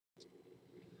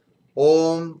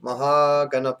Om Maha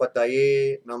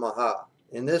Ganapataye Namaha.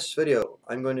 In this video,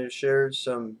 I'm going to share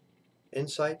some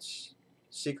insights,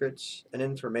 secrets, and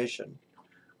information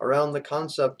around the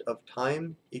concept of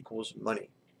time equals money.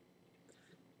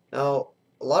 Now,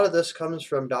 a lot of this comes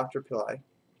from Dr. Pillai,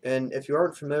 and if you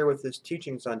aren't familiar with his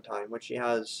teachings on time, which he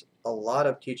has a lot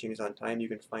of teachings on time you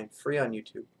can find free on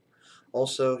YouTube.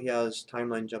 Also, he has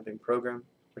timeline jumping program,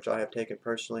 which I have taken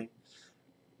personally.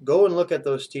 Go and look at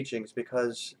those teachings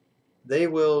because they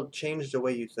will change the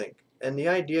way you think. And the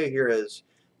idea here is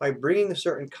by bringing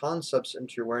certain concepts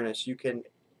into your awareness, you can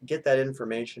get that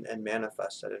information and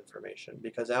manifest that information.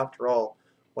 Because after all,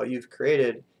 what you've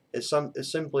created is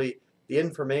simply the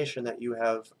information that you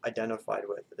have identified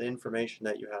with, the information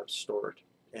that you have stored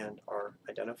and are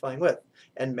identifying with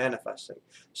and manifesting.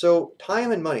 So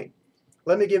time and money.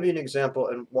 Let me give you an example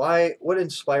and what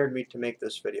inspired me to make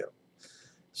this video.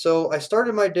 So I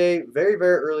started my day very,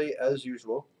 very early as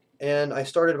usual, and I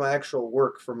started my actual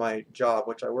work for my job,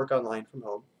 which I work online from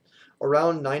home,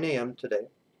 around 9 a.m. today.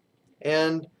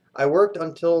 And I worked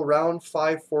until around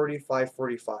 5:40,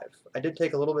 5:45. I did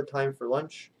take a little bit of time for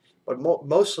lunch, but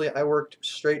mostly I worked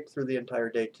straight through the entire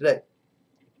day today.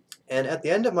 And at the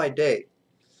end of my day,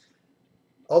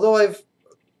 although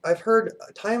I've heard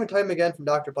time and time again from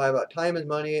Dr. Pai about time and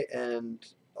money and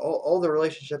all the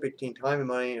relationship between time and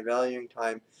money and valuing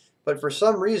time. But for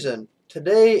some reason,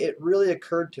 today it really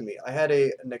occurred to me. I had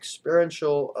an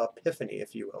experiential epiphany,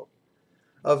 if you will,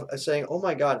 of saying, oh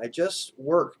my God, I just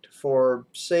worked for,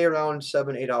 say, around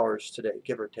 7, 8 hours today,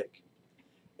 give or take.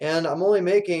 And I'm only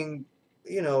making,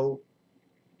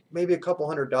 maybe a couple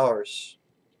 $100,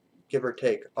 give or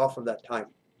take, off of that time.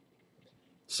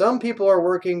 Some people are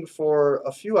working for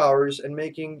a few hours and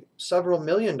making several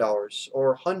 $1,000,000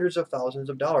 or hundreds of thousands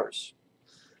of dollars.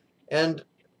 And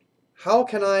how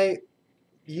can I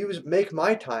make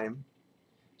my time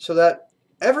so that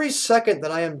every second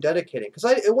that I am dedicating, because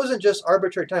it wasn't just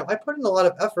arbitrary time. I put in a lot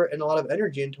of effort and a lot of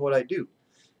energy into what I do.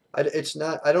 I'm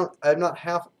not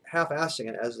half-assing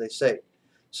it, as they say.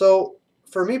 So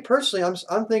for me personally,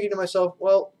 I'm thinking to myself,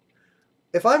 well,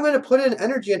 if I'm going to put in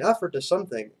energy and effort to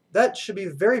something, that should be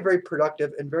very, very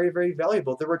productive and very, very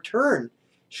valuable. The return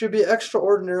should be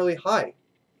extraordinarily high.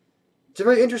 It's a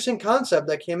very interesting concept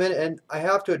that came in, and I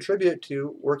have to attribute it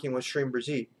to working with Shreem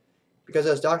Brzee. Because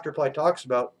as Dr. Ply talks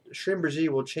about, Shreem Brzee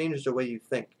will change the way you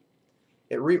think.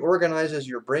 It reorganizes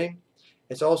your brain.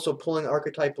 It's also pulling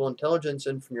archetypal intelligence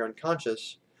in from your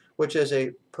unconscious, which is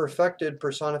a perfected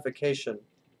personification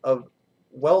of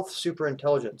wealth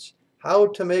superintelligence. How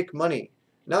to make money.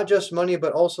 Not just money,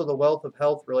 but also the wealth of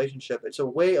health relationship. It's a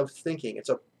way of thinking.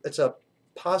 It's a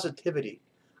positivity,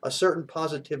 a certain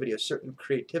positivity, a certain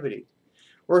creativity.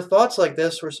 Where thoughts like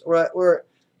this were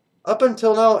up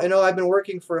until now, I've been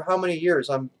working for how many years?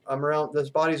 I'm around, this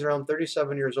body's around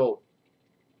 37 years old.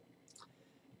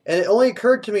 And it only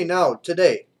occurred to me now,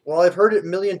 today, well, I've heard it a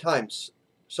million times,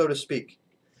 so to speak.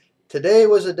 Today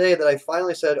was a day that I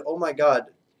finally said, oh my God,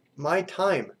 my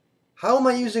time. How am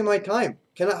I using my time?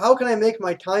 How can I make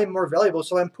my time more valuable?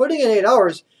 So I'm putting in 8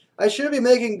 hours. I shouldn't be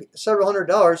making several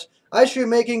 $100s. I should be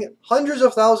making hundreds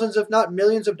of thousands, if not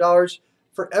millions of dollars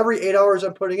for every 8 hours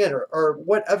I'm putting in, or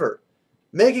whatever.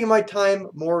 Making my time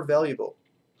more valuable.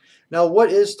 Now,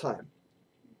 what is time?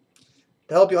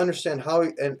 To help you understand how,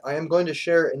 and I am going to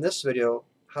share in this video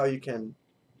how you can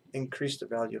increase the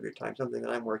value of your time, something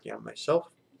that I'm working on myself.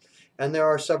 And there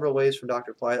are several ways from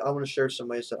Dr. Ply. I want to share some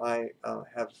ways that I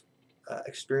have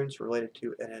experience related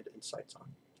to and had insights on.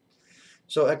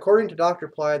 So according to Dr.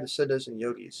 Ply, the Siddhas and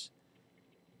Yogis,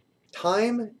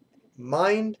 time,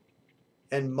 mind,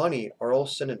 and money are all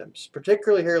synonyms.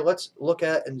 Particularly here, let's look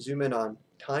at and zoom in on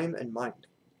time and mind.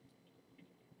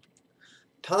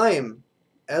 Time,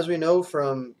 as we know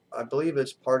from, I believe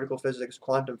it's particle physics,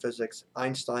 quantum physics,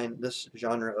 Einstein, this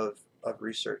genre of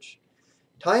research.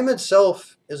 Time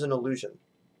itself is an illusion,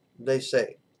 they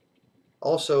say.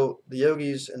 Also, the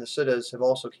yogis and the siddhas have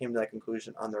also came to that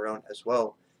conclusion on their own as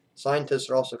well.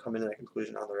 Scientists are also coming to that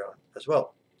conclusion on their own as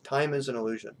well. Time is an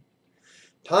illusion.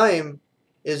 Time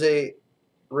is a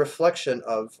reflection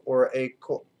of, or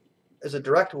is a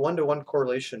direct one-to-one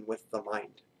correlation with the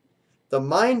mind. The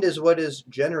mind is what is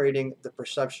generating the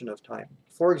perception of time.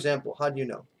 For example, how do you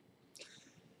know?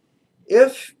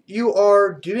 If you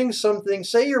are doing something,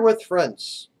 say you're with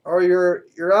friends, or you're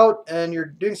out and you're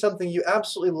doing something you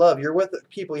absolutely love, you're with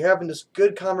people, you're having this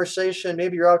good conversation,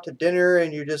 maybe you're out to dinner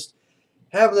and you just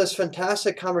have this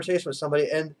fantastic conversation with somebody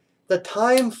and the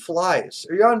time flies,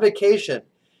 or you're on vacation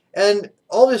and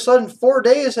all of a sudden 4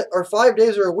 days or 5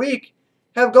 days or a week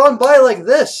have gone by like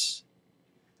this.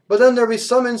 But then there'll be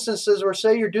some instances where,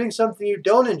 say, you're doing something you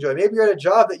don't enjoy. Maybe you're at a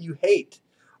job that you hate,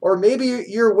 or maybe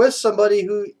you're with somebody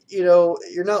who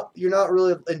you're not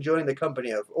really enjoying the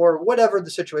company of, or whatever the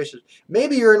situation is.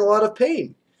 Maybe you're in a lot of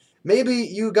pain. Maybe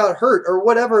you got hurt, or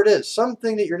whatever it is,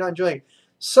 something that you're not enjoying.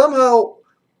 Somehow,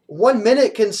 1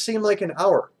 minute can seem like an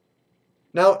hour.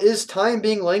 Now, is time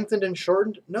being lengthened and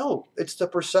shortened? No, it's the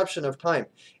perception of time.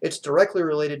 It's directly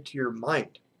related to your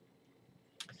mind.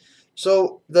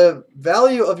 So the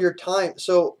value of your time,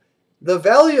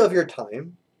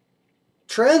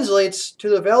 translates to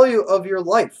the value of your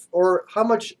life, or how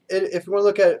much, if you want to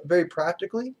look at it very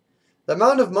practically, the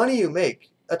amount of money you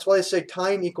make. That's why they say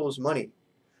time equals money.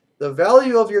 The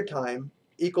value of your time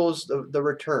equals the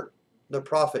return, the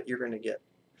profit you're going to get.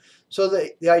 So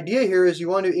the idea here is you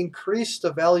want to increase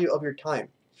the value of your time.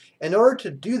 In order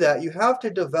to do that, you have to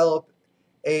develop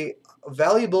a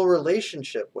valuable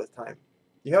relationship with time.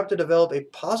 You have to develop a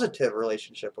positive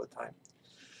relationship with time.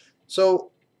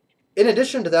 So in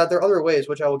addition to that, there are other ways,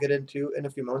 which I will get into in a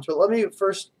few moments. But let me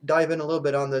first dive in a little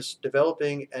bit on this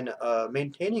developing and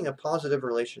maintaining a positive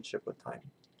relationship with time.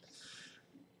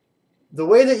 The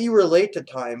way that you relate to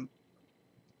time,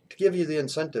 to give you the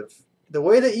incentive, the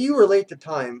way that you relate to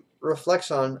time reflects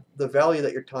on the value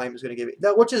that your time is going to give you.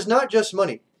 That, which is not just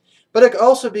money, but it could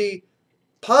also be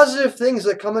positive things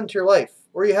that come into your life,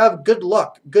 where you have good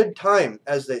luck, good time,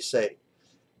 as they say.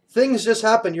 Things just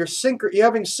happen. You're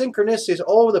having synchronicities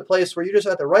all over the place, where you're just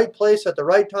at the right place at the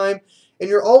right time, and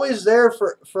you're always there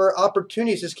for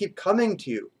opportunities just keep coming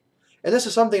to you. And this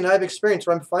is something I've experienced,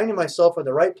 where I'm finding myself at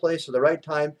the right place at the right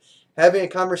time, having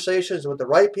conversations with the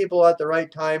right people at the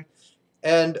right time,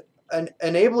 and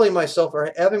enabling myself,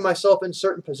 or having myself in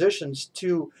certain positions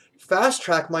to fast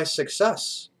track my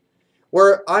success,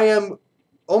 where I am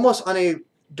almost on a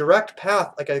direct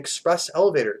path, like an express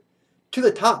elevator, to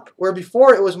the top, where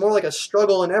before it was more like a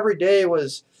struggle and every day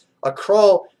was a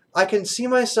crawl. I can see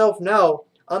myself now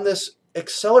on this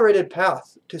accelerated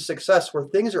path to success, where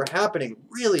things are happening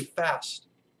really fast.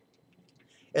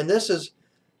 And this is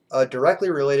directly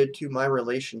related to my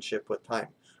relationship with time,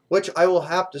 which I will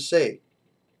have to say,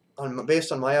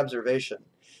 based on my observation,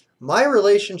 my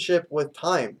relationship with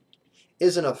time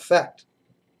is an effect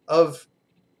of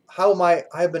how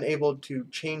I've been able to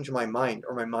change my mind,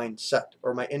 or my mindset,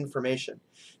 or my information.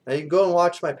 Now you can go and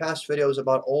watch my past videos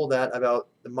about all that, about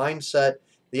the mindset,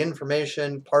 the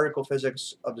information, particle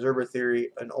physics, observer theory,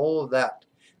 and all of that.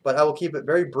 But I will keep it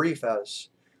very brief as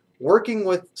working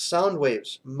with sound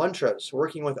waves, mantras,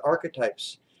 working with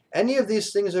archetypes, any of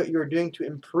these things that you're doing to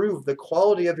improve the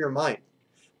quality of your mind,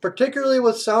 particularly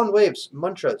with sound waves,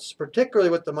 mantras,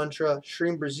 particularly with the mantra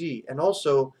Shreem Brzee, and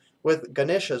also with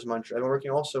Ganesha's mantra. I've been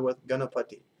working also with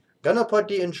Ganapati.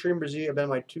 Ganapati and Shreem Brzee have been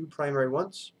my two primary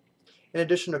ones, in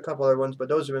addition to a couple other ones, but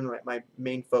those have been my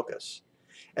main focus.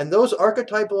 And those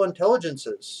archetypal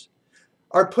intelligences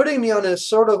are putting me on a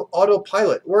sort of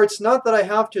autopilot, where it's not that I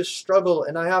have to struggle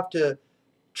and I have to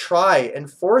try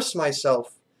and force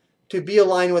myself to be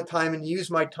aligned with time and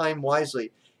use my time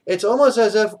wisely. It's almost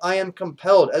as if I am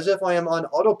compelled, as if I am on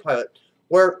autopilot,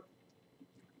 where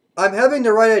I'm having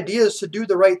the right ideas to do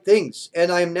the right things, and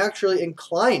I am naturally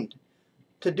inclined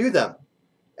to do them,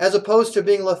 as opposed to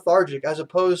being lethargic, as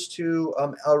opposed to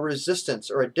a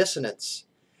resistance or a dissonance.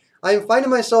 I am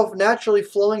finding myself naturally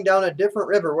flowing down a different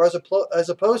river, whereas as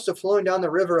opposed to flowing down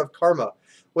the river of karma,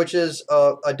 which is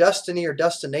a destiny or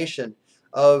destination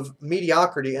of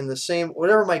mediocrity in the same,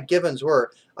 whatever my givens were.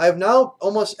 I have now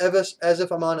almost as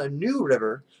if I'm on a new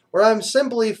river, where I'm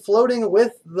simply floating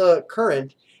with the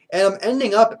current, and I'm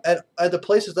ending up at the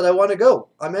places that I want to go.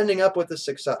 I'm ending up with a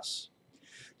success.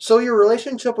 So your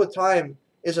relationship with time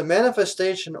is a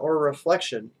manifestation or a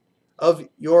reflection of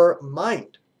your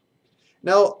mind.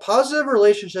 Now, positive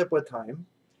relationship with time,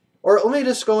 or let me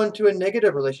just go into a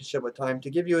negative relationship with time to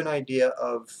give you an idea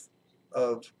of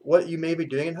what you may be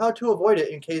doing and how to avoid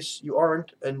it in case you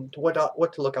aren't, and what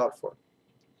to look out for.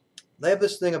 They have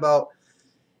this thing about,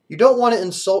 you don't want to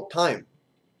insult time,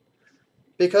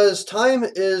 because time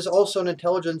is also an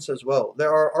intelligence as well.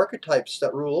 There are archetypes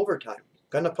that rule over time.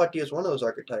 Ganapati is one of those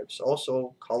archetypes,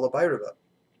 also Kalabhairava.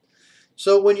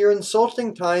 So when you're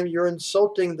insulting time, you're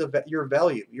insulting your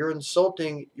value. You're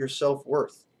insulting your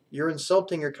self-worth. You're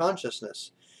insulting your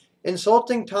consciousness.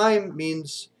 Insulting time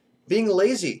means being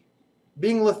lazy,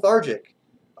 being lethargic,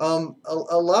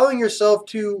 allowing yourself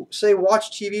to, say,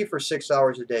 watch TV for 6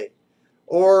 hours a day,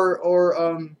 or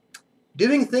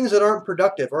doing things that aren't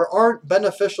productive or aren't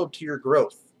beneficial to your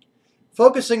growth,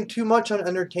 focusing too much on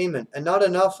entertainment and not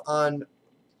enough on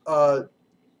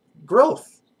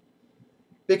growth.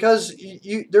 because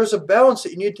there's a balance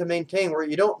that you need to maintain where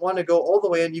you don't want to go all the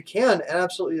way, and you can, and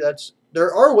absolutely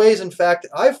there are ways, in fact,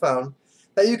 I've found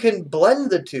that you can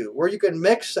blend the two, where you can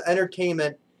mix the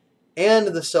entertainment and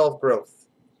the self-growth,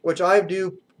 which I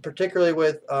do particularly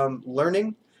with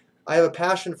learning. I have a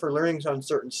passion for learning on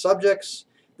certain subjects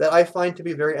that I find to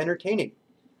be very entertaining.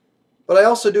 But I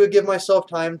also do give myself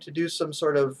time to do some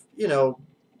sort of,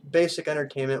 basic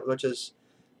entertainment, which is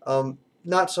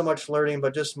not so much learning,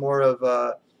 but just more of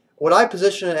what I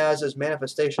position it as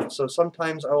manifestation. So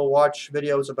sometimes I will watch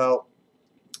videos about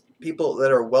people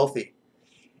that are wealthy.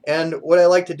 And what I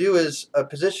like to do is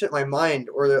position my mind,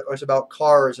 or it's about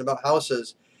cars, about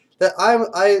houses, that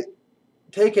I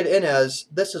take it in as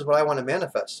this is what I want to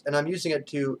manifest, and I'm using it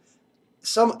to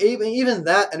even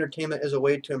that entertainment is a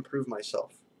way to improve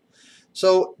myself.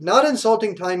 So not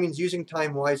insulting time means using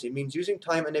time wisely. It means using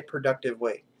time in a productive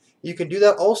way. You can do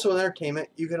that also with entertainment.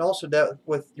 You can also do that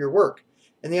with your work.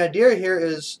 And the idea here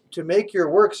is to make your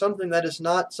work something that is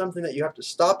not something that you have to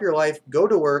stop your life, go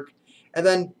to work, and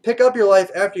then pick up your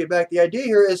life after you get back. The idea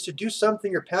here is to do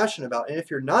something you're passionate about. And if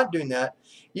you're not doing that,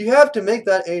 you have to make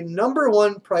that a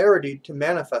 #1 priority to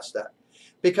manifest that.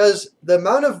 Because the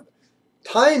amount of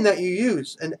time that you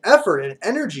use and effort and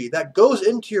energy that goes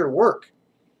into your work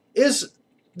is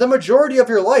the majority of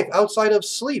your life outside of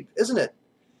sleep, isn't it?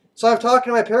 So I was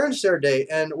talking to my parents the other day,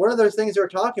 and one of the things they were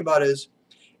talking about is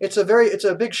it's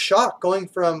a big shock going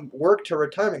from work to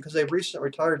retirement, because they've recently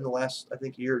retired in the last, I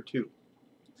think, year or two.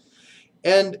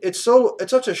 And it's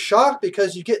such a shock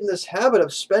because you get in this habit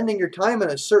of spending your time in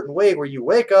a certain way, where you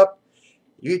wake up,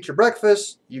 you eat your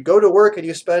breakfast, you go to work, and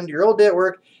you spend your whole day at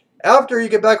work. After you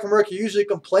get back from work, you're usually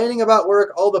complaining about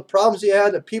work, all the problems you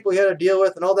had, the people you had to deal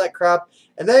with, and all that crap.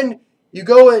 And then you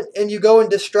go and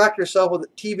distract yourself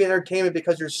with TV entertainment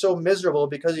because you're so miserable,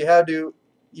 because you have to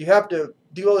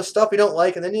do all this stuff you don't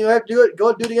like, and then you have to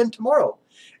go do it again tomorrow.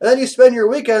 And then you spend your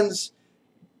weekends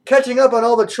catching up on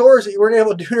all the chores that you weren't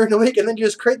able to do during the week, and then you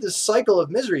just create this cycle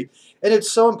of misery. And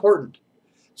it's so important.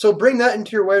 So bring that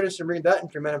into your awareness and bring that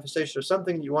into your manifestation of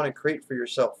something you want to create for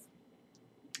yourself.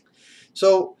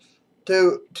 So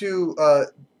to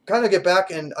kind of get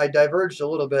back, and I diverged a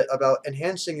little bit about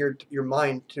enhancing your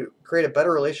mind to create a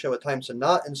better relationship with time, so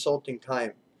not insulting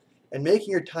time and making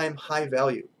your time high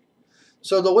value.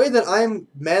 So the way that I'm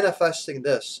manifesting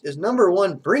this is,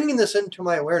 #1, bringing this into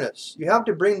my awareness. You have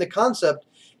to bring the concept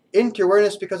into your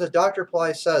awareness, because as Dr.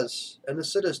 Ply says, and the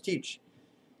Siddhas teach,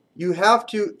 you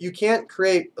can't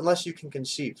create unless you can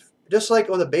conceive. Just like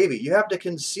with a baby, you have to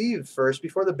conceive first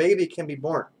before the baby can be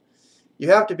born. You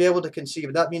have to be able to conceive,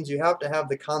 and that means you have to have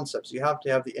the concepts, you have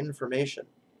to have the information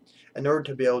in order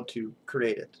to be able to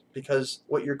create it. Because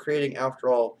what you're creating, after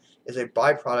all, is a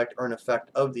byproduct or an effect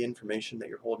of the information that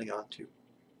you're holding on to.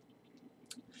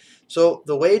 So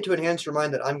the way to enhance your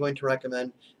mind that I'm going to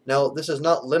recommend, now this is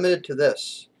not limited to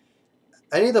this.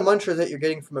 Any of the mantras that you're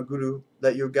getting from a guru,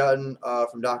 that you've gotten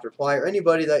from Dr. Ply, or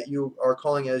anybody that you are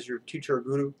calling as your teacher or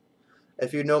guru.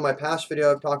 If you know my past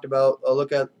video, I've talked about,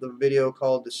 look at the video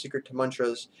called The Secret to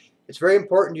Mantras. It's very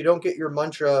important you don't get your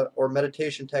mantra or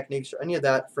meditation techniques or any of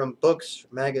that from books,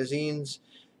 magazines,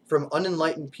 from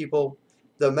unenlightened people.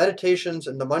 The meditations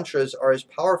and the mantras are as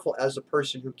powerful as the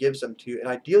person who gives them to you. And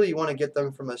ideally, you want to get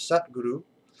them from a Satguru,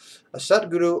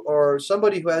 or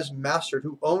somebody who has mastered,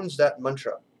 who owns that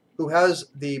mantra, who has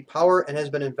the power and has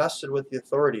been invested with the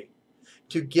authority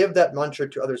to give that mantra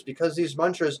to others, because these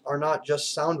mantras are not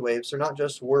just sound waves, they're not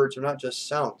just words, they're not just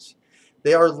sounds.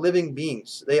 They are living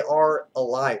beings. They are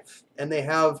alive, and they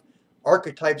have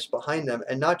archetypes behind them,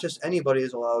 and not just anybody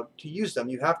is allowed to use them.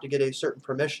 You have to get a certain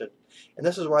permission. And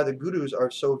this is why the gurus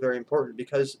are so very important,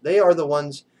 because they are the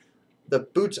ones, the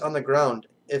boots on the ground,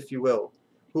 if you will,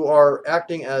 who are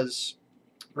acting as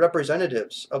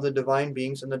representatives of the divine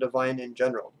beings and the divine in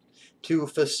general, to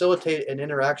facilitate an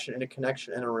interaction and a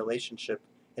connection and a relationship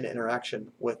and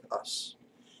interaction with us.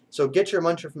 So get your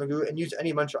mantra from a guru and use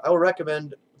any mantra. I will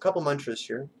recommend a couple mantras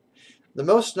here. The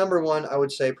most #1 I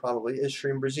would say probably is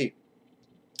Shreem Brzee.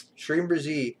 Shreem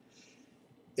Brzee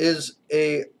is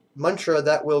a mantra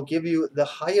that will give you the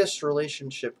highest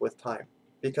relationship with time,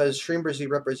 because Shreem Brzee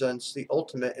represents the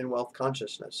ultimate in wealth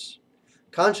consciousness.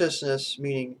 Consciousness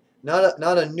meaning not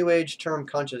a new age term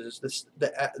consciousness,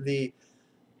 the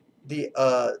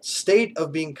state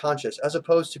of being conscious, as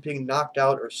opposed to being knocked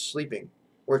out or sleeping,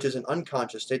 which is an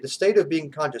unconscious state. The state of being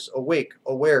conscious, awake,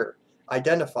 aware,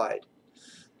 identified.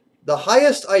 The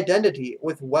highest identity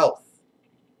with wealth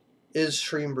is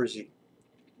Shreem Brzee.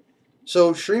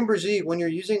 So Shreem Brzee, when you're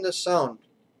using this sound,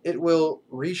 it will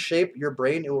reshape your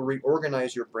brain, it will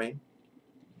reorganize your brain.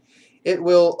 It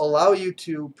will allow you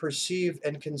to perceive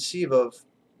and conceive of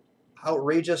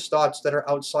outrageous thoughts that are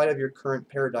outside of your current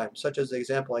paradigm, such as the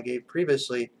example I gave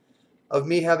previously of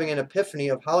me having an epiphany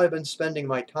of how I've been spending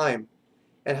my time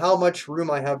and how much room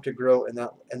I have to grow in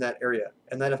that area.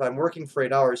 And that if I'm working for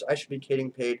 8 hours, I should be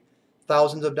getting paid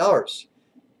thousands of dollars.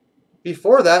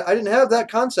 Before that, I didn't have that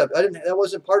concept. That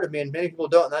wasn't part of me, and many people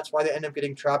don't, and that's why they end up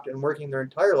getting trapped and working their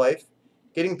entire life,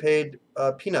 getting paid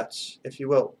peanuts, if you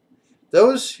will.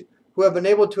 Those who have been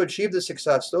able to achieve the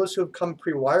success, those who have come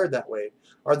pre-wired that way,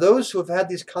 are those who have had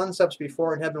these concepts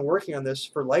before and have been working on this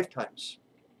for lifetimes.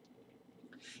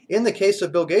 In the case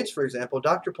of Bill Gates, for example,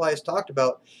 Dr. Ply has talked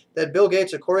about that Bill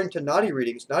Gates, according to naughty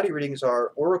readings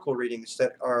are oracle readings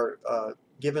that are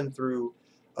given through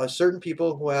certain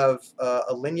people who have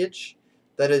a lineage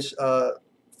that is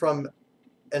from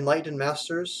enlightened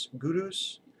masters,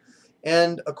 gurus.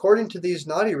 And according to these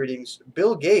naughty readings,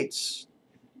 Bill Gates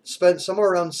spent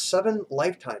somewhere around 7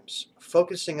 lifetimes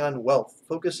focusing on wealth,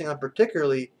 focusing on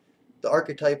particularly the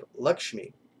archetype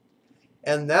Lakshmi.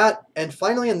 And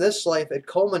finally in this life it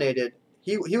culminated.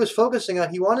 He was focusing on,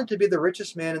 he wanted to be the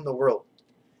richest man in the world.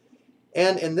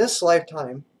 And in this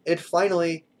lifetime, it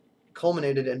finally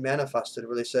culminated and manifested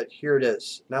where they said, here it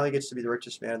is. Now he gets to be the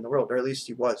richest man in the world, or at least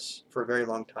he was for a very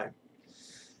long time.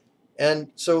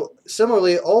 And so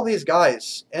similarly, all these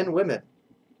guys and women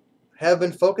have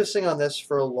been focusing on this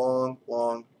for a long,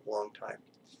 long, long time.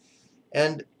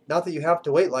 And not that you have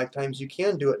to wait lifetimes, you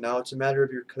can do it now. It's a matter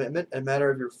of your commitment and a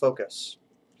matter of your focus.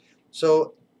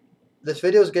 So this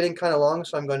video is getting kind of long,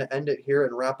 so I'm going to end it here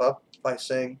and wrap up by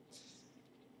saying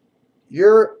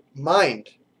your mind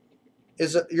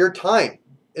your time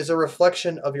is a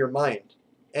reflection of your mind,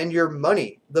 and your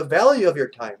money, the value of your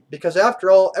time, because after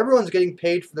all, everyone's getting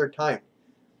paid for their time.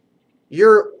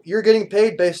 You're getting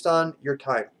paid based on your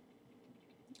time.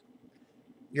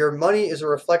 Your money is a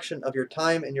reflection of your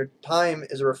time, and your time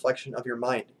is a reflection of your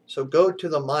mind. So go to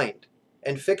the mind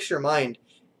and fix your mind,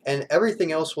 and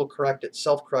everything else will correct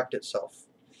itself.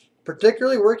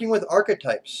 Particularly working with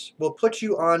archetypes will put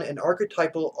you on an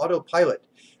archetypal autopilot,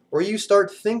 where you start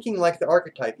thinking like the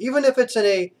archetype, even if it's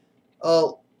in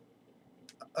a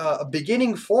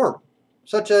beginning form,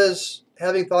 such as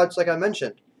having thoughts like I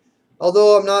mentioned.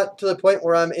 Although I'm not to the point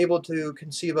where I'm able to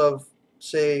conceive of,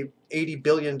 say, $80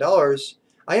 billion,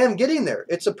 I am getting there.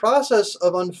 It's a process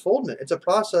of unfoldment. It's a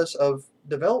process of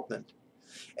development.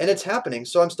 And it's happening.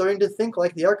 So I'm starting to think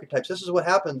like the archetypes. This is what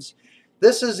happens.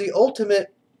 This is the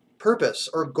ultimate purpose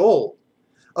or goal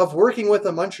of working with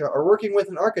a mantra or working with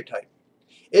an archetype.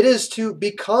 It is to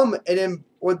become,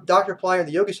 what Dr. Ply and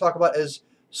the yogis talk about is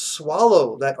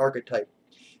swallow that archetype.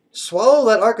 Swallow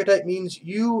that archetype means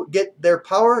you get their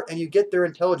power and you get their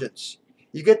intelligence.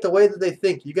 You get the way that they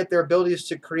think. You get their abilities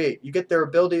to create. You get their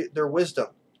ability, their wisdom.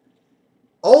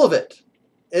 All of it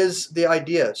is the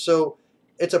idea. So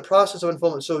it's a process of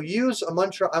unfoldment. So use a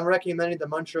mantra. I'm recommending the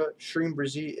mantra Shreem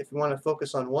Brzee. If you want to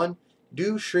focus on one,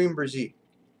 do Shreem Brzee.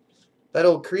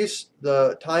 That'll increase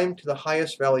the time to the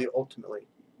highest value ultimately.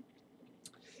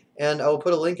 And I will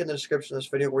put a link in the description of this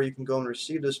video where you can go and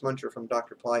receive this mantra from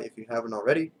Dr. Ply if you haven't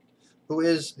already, who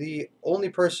is the only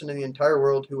person in the entire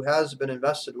world who has been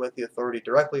invested with the authority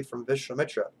directly from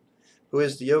Vishwamitra, who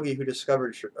is the yogi who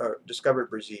discovered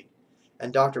Brzee.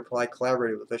 And Dr. Ply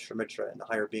collaborated with Vishwamitra and the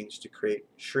higher beings to create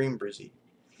Shreem Brzee.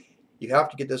 You have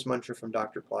to get this mantra from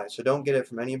Dr. Ply, so don't get it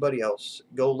from anybody else.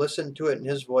 Go listen to it in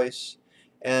his voice,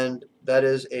 and that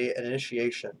is an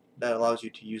initiation that allows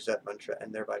you to use that mantra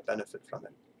and thereby benefit from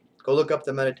it. Go look up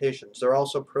the meditations. There are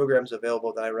also programs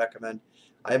available that I recommend.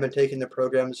 I have been taking the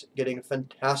programs, getting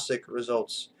fantastic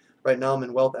results. Right now I'm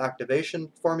in Wealth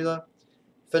Activation Formula.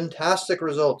 Fantastic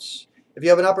results. If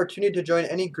you have an opportunity to join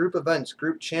any group events,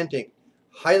 group chanting,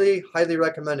 highly, highly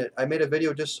recommend it. I made a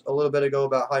video just a little bit ago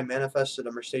about how I manifested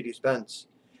a Mercedes-Benz.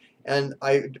 And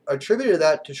I attributed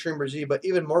that to Shreem Brzee, but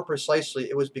even more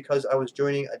precisely, it was because I was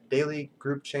joining a daily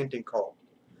group chanting call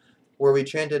where we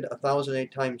chanted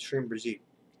 1,008 times Shreem Brzee.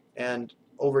 And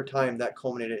over time, that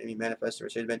culminated in me manifesting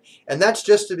Mercedes-Benz. And that's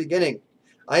just the beginning.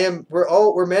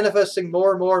 We're manifesting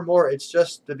more and more and more. It's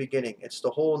just the beginning. It's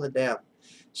the hole in the dam.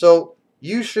 So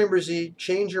use Shreem Brzee,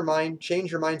 change your mind,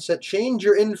 change your mindset, change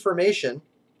your information,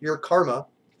 your karma.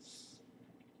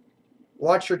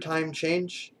 Watch your time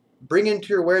change. Bring into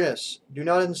your awareness. Do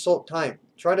not insult time.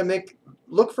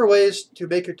 Look for ways to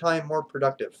make your time more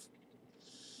productive.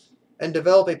 And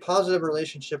develop a positive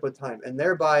relationship with time, and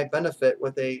thereby benefit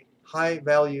with a high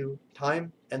value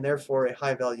time and therefore a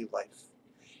high value life.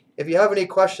 If you have any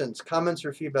questions, comments,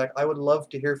 or feedback, I would love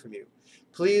to hear from you.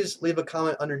 Please leave a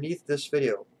comment underneath this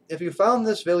video. If you found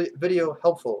this video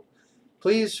helpful,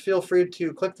 please feel free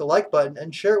to click the like button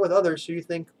and share it with others who you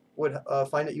think would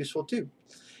find it useful too.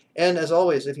 And as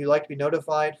always, if you'd like to be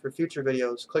notified for future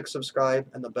videos, click subscribe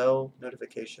and the bell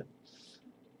notification.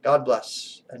 God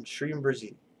bless, and Shreem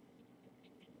Brzee.